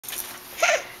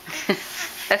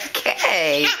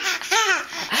Okay.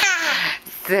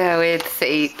 So it's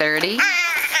 8:30.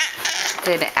 It's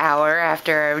an hour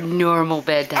after our normal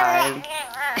bedtime.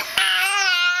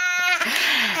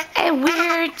 And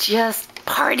we're just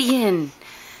partying.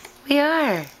 We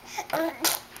are.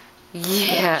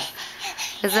 Yeah.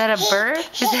 Is that a bird?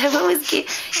 Is that what was you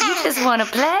just want to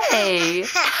play?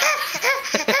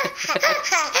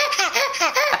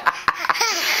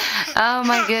 Oh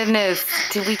my goodness.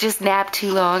 Did we just nap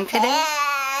too long today?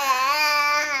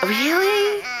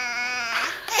 Really?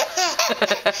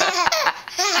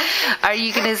 Are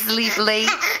you gonna sleep late?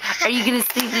 Are you gonna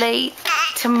sleep late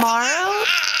tomorrow?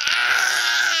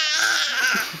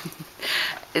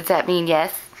 Does that mean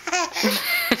yes?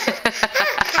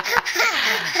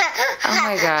 Oh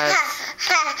my gosh.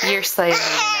 You're slaying me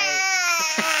tonight.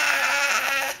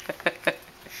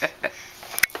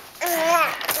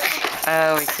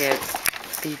 Oh, we can't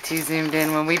be too zoomed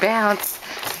in when we bounce.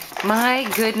 My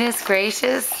goodness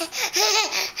gracious.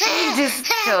 He's just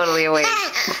totally awake.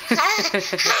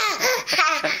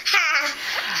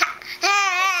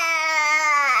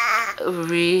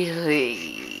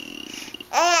 Really?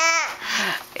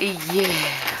 Yeah.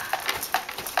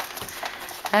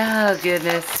 Oh,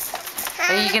 goodness.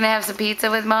 Are you going to have some pizza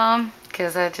with Mom?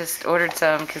 Because I just ordered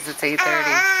some because it's 8:30.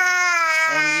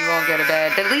 And you won't go to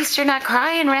bed. At least you're not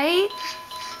crying, right?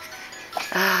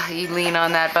 You lean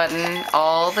on that button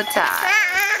all the time.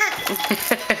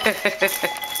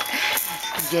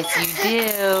 Yes, you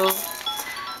do.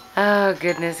 Oh,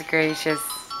 goodness gracious.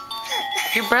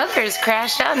 Your brother's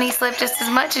crashed out and he slept just as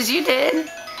much as you did.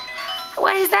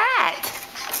 What is that?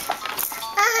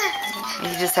 You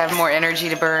just have more energy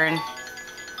to burn.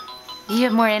 You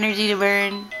have more energy to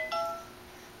burn?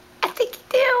 I think you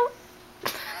do.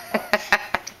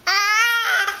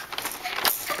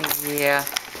 Yeah.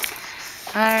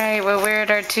 Alright, well, we're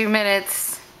at our 2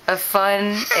 minutes of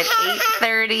fun at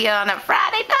 8:30 on a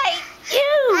Friday night.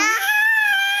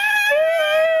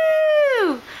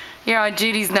 Woo! Your Aunt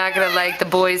Judy's not going to like the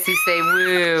boys who say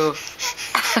woo.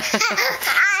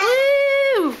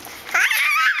 Woo!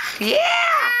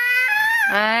 Yeah!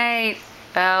 Alright,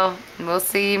 well, we'll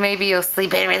see. Maybe you'll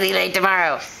sleep in really late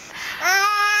tomorrow.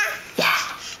 Yeah.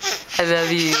 I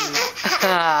love you.